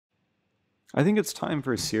I think it's time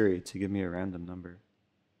for Siri to give me a random number.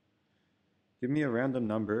 Give me a random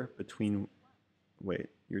number between... Wait,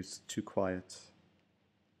 you're too quiet.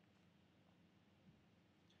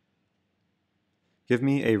 Give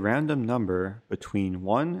me a random number between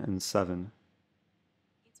 1 and 7.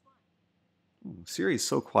 Ooh, Siri's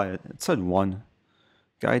so quiet. It said 1.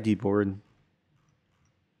 Guy deboard.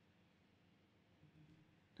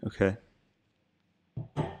 Okay.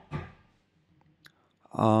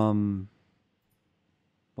 Um,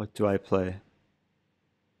 what do I play?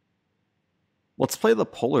 Let's play the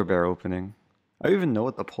polar bear opening. I don't even know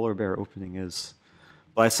what the polar bear opening is.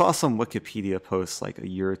 But I saw some Wikipedia posts like a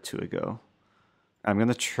year or two ago. I'm going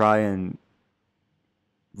to try and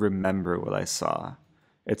remember what I saw.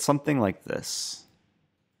 It's something like this,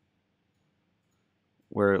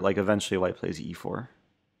 where like eventually white plays e4.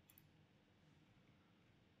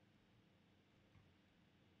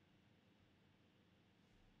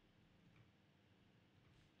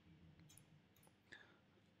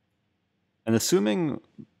 And assuming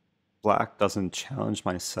black doesn't challenge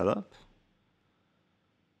my setup,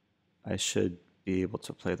 I should be able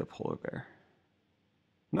to play the polar bear.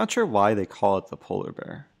 I'm not sure why they call it the polar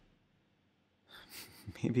bear.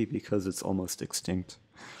 Maybe because it's almost extinct.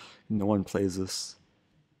 No one plays this.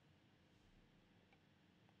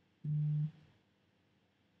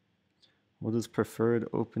 What is preferred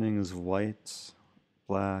opening is white,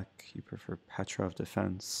 black. You prefer Petrov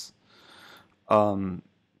defense.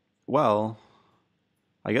 Well,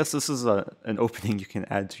 I guess this is an opening you can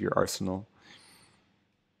add to your arsenal.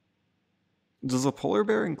 Does a polar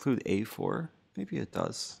bear include a4? Maybe it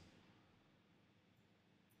does.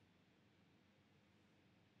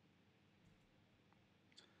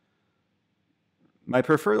 My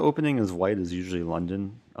preferred opening is white is usually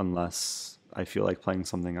London, unless I feel like playing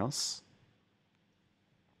something else.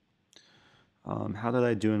 How did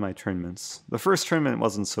I do in my tournaments? The first tournament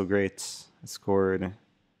wasn't so great. I scored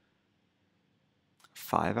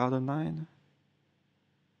 5 out of 9.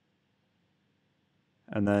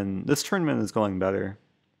 And then this tournament is going better.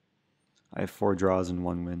 I have 4 draws and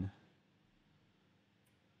 1 win.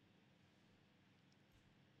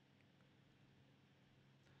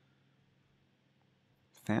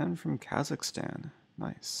 Fan from Kazakhstan.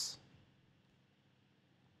 Nice.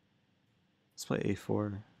 Let's play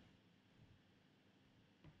a4.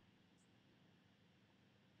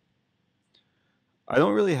 I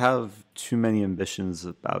don't really have too many ambitions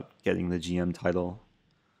about getting the GM title.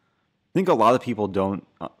 I think a lot of people don't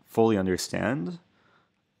fully understand.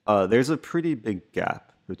 There's a pretty big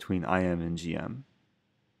gap between IM and GM.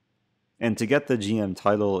 And to get the GM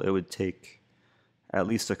title, it would take at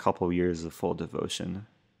least a couple years of full devotion.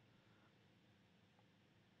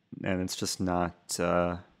 And it's just not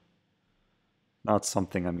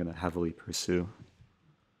something I'm going to heavily pursue.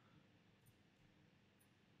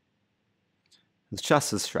 The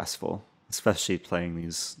chess is stressful, especially playing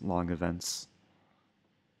these long events.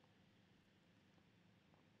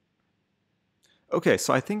 Okay,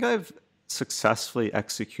 so I think I've successfully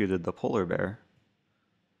executed the polar bear,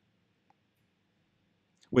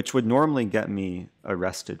 which would normally get me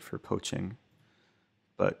arrested for poaching.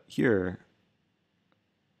 But here,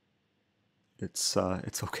 it's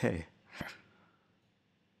okay.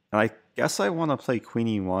 And I guess I want to play queen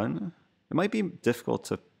e1. It might be difficult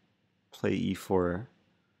to play e4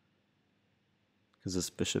 because this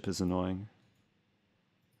bishop is annoying.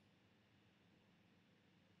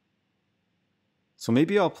 So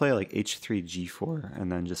maybe I'll play like h3, g4,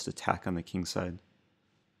 and then just attack on the king side.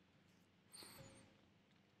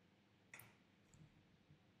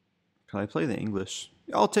 Can I play the English?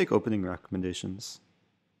 I'll take opening recommendations.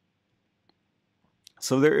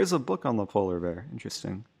 So there is a book on the polar bear.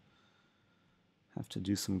 Interesting. Have to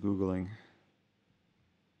do some Googling.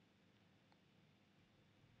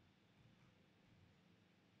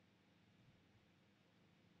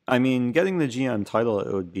 I mean, getting the GM title,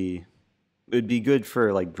 it would be good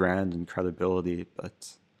for like brand and credibility,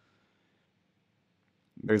 but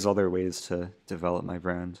there's other ways to develop my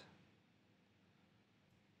brand.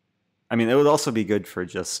 I mean, it would also be good for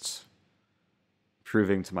just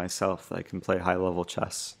proving to myself that I can play high-level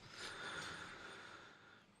chess.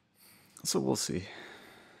 So we'll see.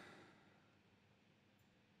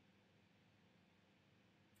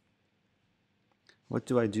 What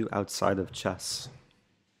do I do outside of chess?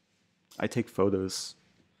 I take photos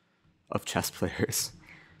of chess players.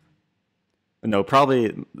 No,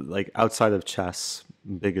 probably like outside of chess,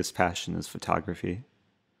 biggest passion is photography.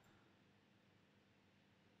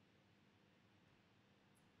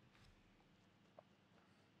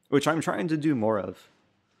 Which I'm trying to do more of.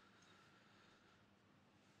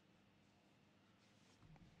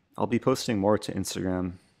 I'll be posting more to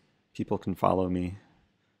Instagram. People can follow me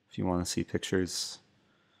if you want to see pictures.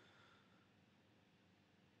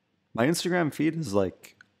 My Instagram feed is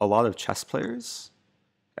like a lot of chess players,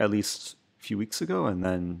 at least a few weeks ago, and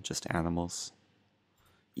then just animals.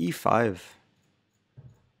 E5.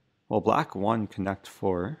 Well, black won connect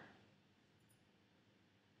 4.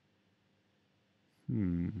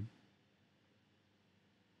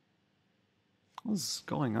 What's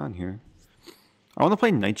going on here? I want to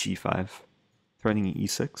play knight g5, threatening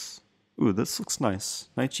e6. Ooh, this looks nice.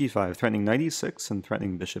 Knight g5, threatening knight e6 and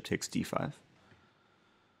threatening bishop takes d5.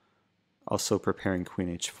 Also preparing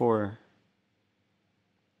queen h4.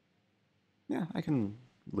 Yeah, I can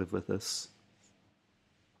live with this.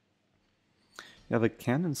 You have a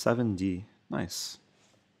cannon 7d. Nice.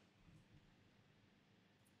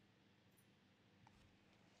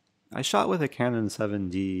 I shot with a cannon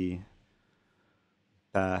 7d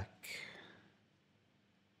back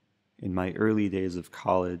in my early days of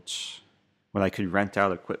college when I could rent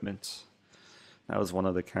out equipment. That was one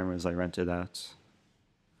of the cameras I rented out.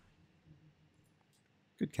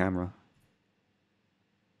 Good camera.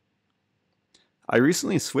 I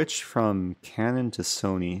recently switched from Canon to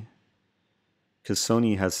Sony because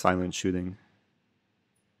Sony has silent shooting.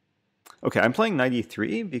 Okay, I'm playing knight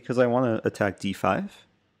e3 because I want to attack d5,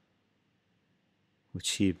 which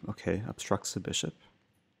he, okay, obstructs the bishop.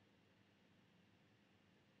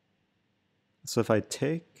 So if I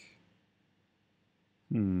take,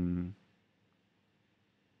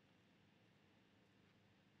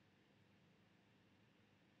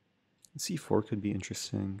 c4 could be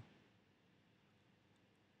interesting.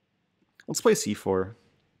 Let's play c4.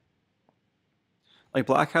 Like,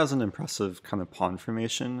 black has an impressive kind of pawn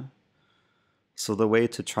formation, so the way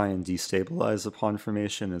to try and destabilize the pawn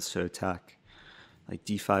formation is to attack like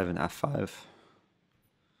d5 and f5.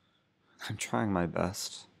 I'm trying my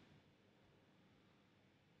best.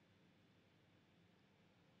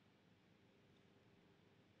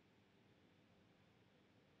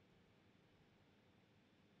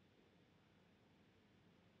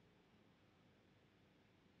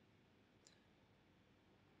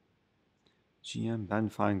 GM Ben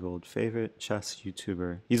Feingold, favorite chess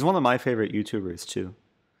YouTuber. He's one of my favorite YouTubers too.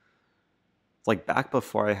 Like, back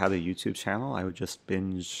before I had a YouTube channel, I would just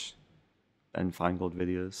binge Ben Feingold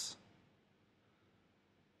videos.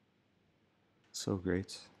 So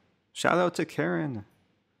great. Shout out to Karen.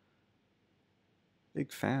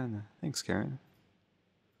 Big fan. Thanks, Karen.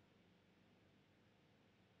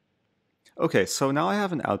 Okay, so now I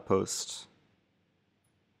have an outpost.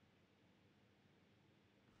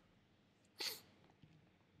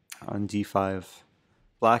 On d5.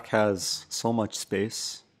 Black has so much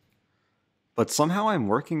space. But somehow I'm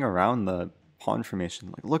working around the pawn formation.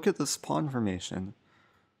 Like, look at this pawn formation.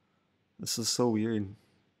 This is so weird.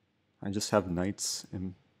 I just have knights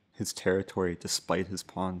in his territory despite his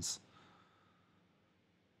pawns.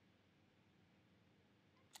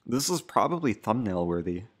 This is probably thumbnail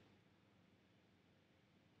worthy.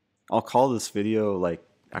 I'll call this video like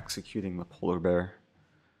executing the polar bear.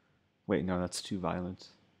 Wait, no, that's too violent.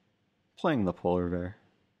 Playing the polar bear.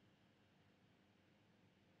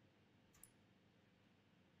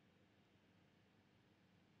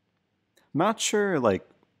 I'm not sure like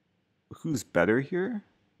who's better here.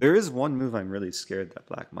 There is one move I'm really scared that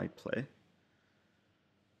black might play.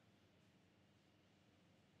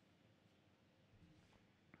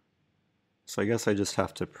 So I guess I just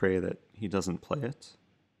have to pray that he doesn't play it.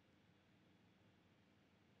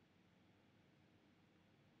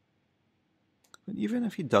 But even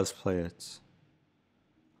if he does play it,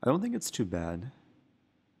 I don't think it's too bad.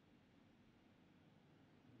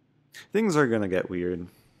 Things are gonna get weird.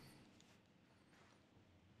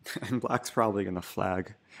 And black's probably gonna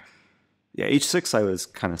flag. Yeah, h6 I was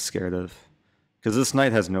kind of scared of. Because this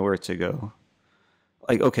knight has nowhere to go.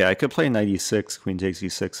 Like, okay, I could play knight e6, queen takes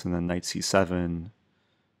e6, and then knight c7.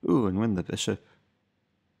 Ooh, and win the bishop.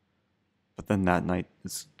 But then that knight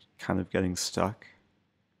is kind of getting stuck.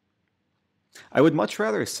 I would much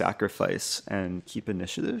rather sacrifice and keep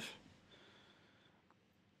initiative.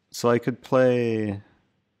 So I could play...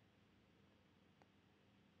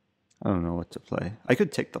 I don't know what to play. I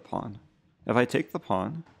could take the pawn. If I take the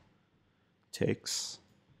pawn, takes,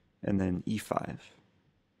 and then e5.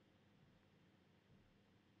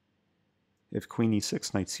 If queen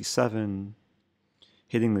e6, knight c7,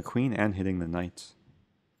 hitting the queen and hitting the knight.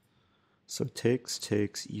 So takes,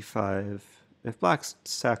 e5. If black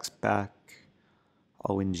sacks back,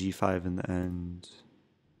 I'll win g5 in the end.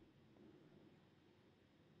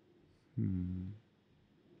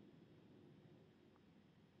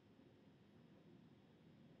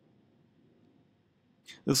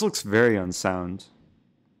 This looks very unsound.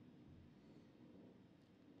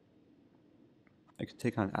 I could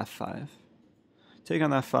take on f5. Take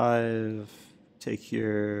on f5. Take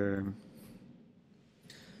here.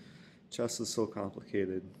 Chess is so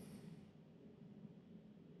complicated.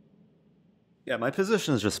 Yeah, my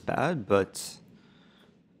position is just bad, but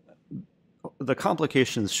the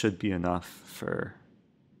complications should be enough for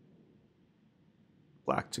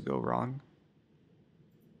black to go wrong.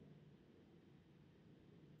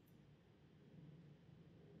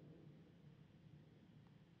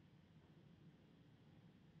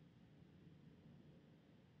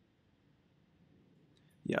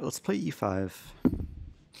 Yeah, let's play e5.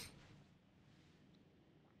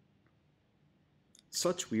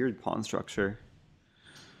 Such weird pawn structure.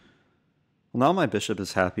 Well, now my bishop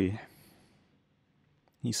is happy.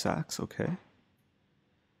 He sacks, okay.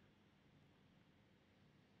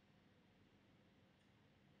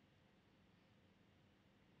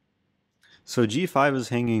 So g5 is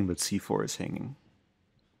hanging, but c4 is hanging.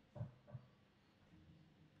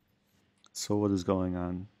 So what is going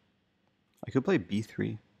on? I could play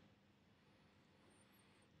b3.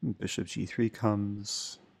 Bishop g3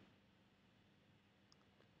 comes.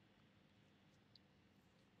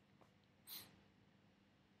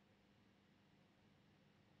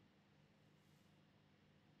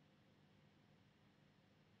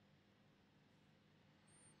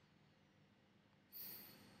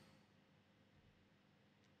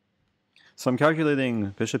 So I'm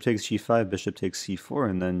calculating bishop takes g5, bishop takes c4,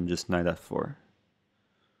 and then just knight f4. I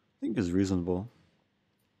think is reasonable.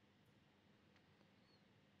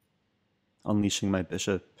 Unleashing my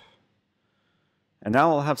bishop. And now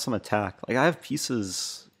I'll have some attack. Like, I have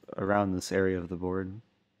pieces around this area of the board.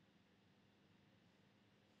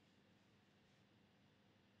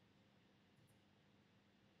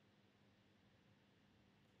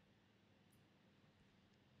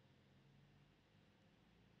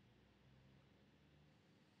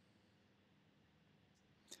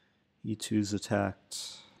 E2's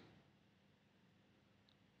attacked.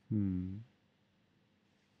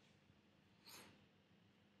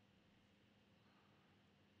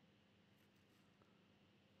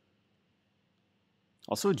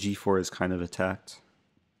 Also, g4 is kind of attacked.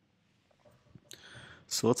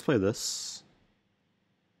 So let's play this.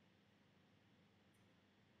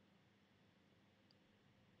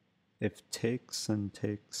 If takes and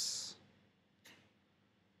takes.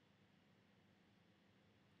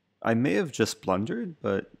 I may have just blundered,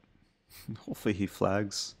 but hopefully he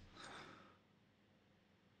flags.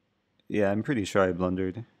 Yeah, I'm pretty sure I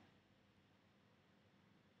blundered.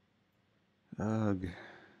 Ugh.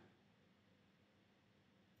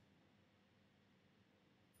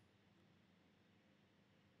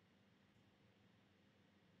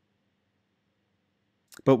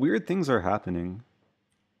 But weird things are happening.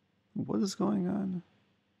 What is going on?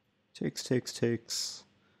 Takes, takes, takes.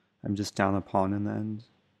 I'm just down a pawn in the end.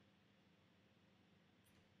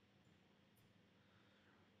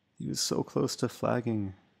 He was so close to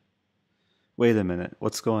flagging. Wait a minute,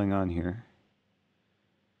 what's going on here?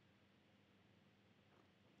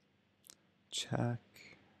 Check.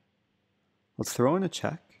 Let's throw in a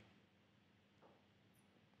check.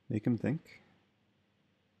 Make him think.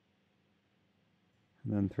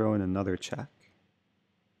 And then throw in another check.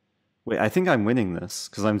 Wait, I think I'm winning this,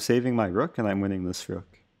 because I'm saving my rook and I'm winning this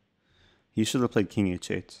rook. He should have played king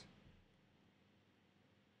h8.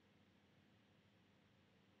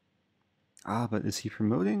 Ah, but is he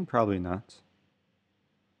promoting? Probably not.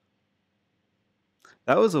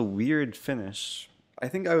 That was a weird finish. I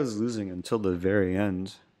think I was losing until the very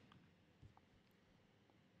end.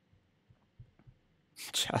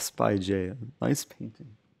 Chess by Jay. Nice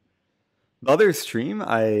painting. The other stream,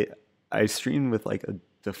 I streamed with like a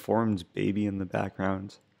deformed baby in the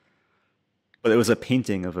background. But it was a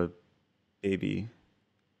painting of a baby.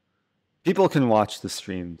 People can watch the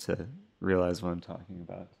stream to realize what I'm talking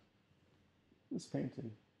about. This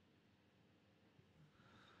painting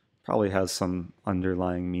probably has some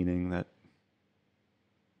underlying meaning that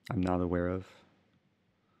I'm not aware of.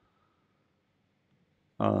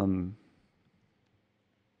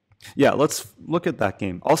 Yeah, let's look at that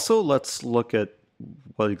game. Also, let's look at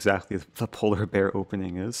what exactly the polar bear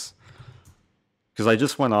opening is. Because I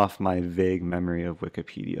just went off my vague memory of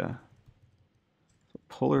Wikipedia.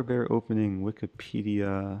 Polar bear opening,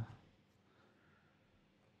 Wikipedia.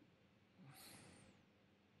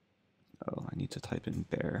 Oh, I need to type in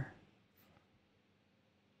bear.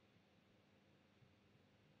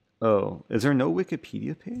 Oh, is there no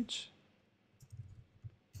Wikipedia page?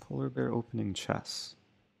 Polar bear opening chess.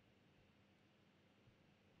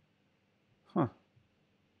 Huh.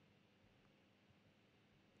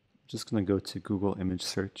 Just gonna go to Google image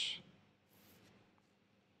search.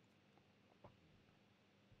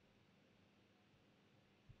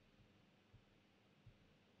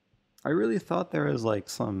 I really thought there was like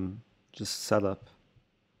some just setup.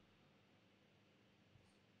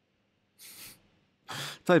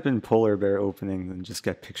 Type in polar bear opening and just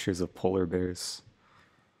get pictures of polar bears.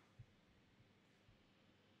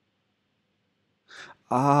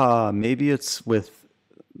 Ah, maybe it's with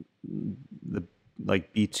the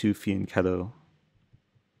like B2 and Keto.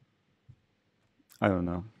 I don't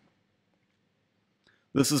know.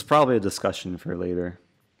 This is probably a discussion for later.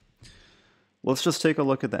 Let's just take a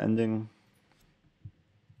look at the ending.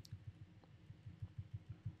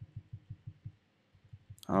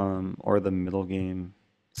 Or the middle game.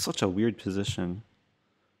 Such a weird position.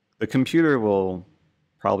 The computer will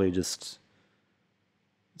probably just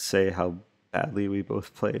say how badly we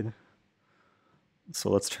both played. So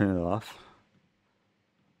let's turn it off.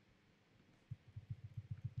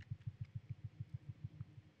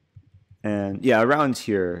 And yeah, around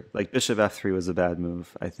here, like bishop f3 was a bad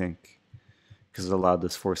move, I think, because it allowed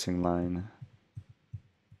this forcing line.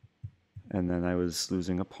 And then I was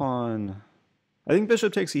losing a pawn. I think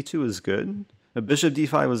bishop takes e2 is good. But bishop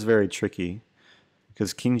d5 was very tricky,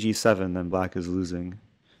 because king g7, then black is losing.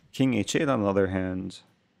 King h8, on the other hand,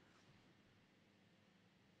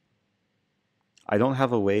 I don't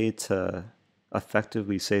have a way to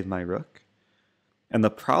effectively save my rook. And the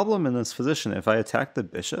problem in this position, if I attack the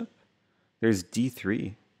bishop, there's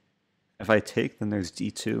d3. If I take, then there's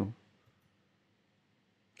d2.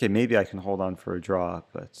 Okay, maybe I can hold on for a draw,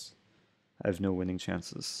 but I have no winning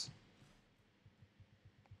chances.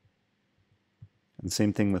 And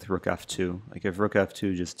same thing with rook f2. Like if rook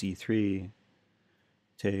f2, just d3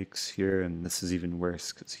 takes here, and this is even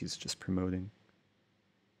worse because he's just promoting.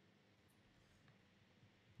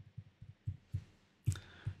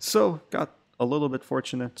 So got a little bit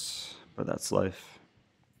fortunate, but that's life.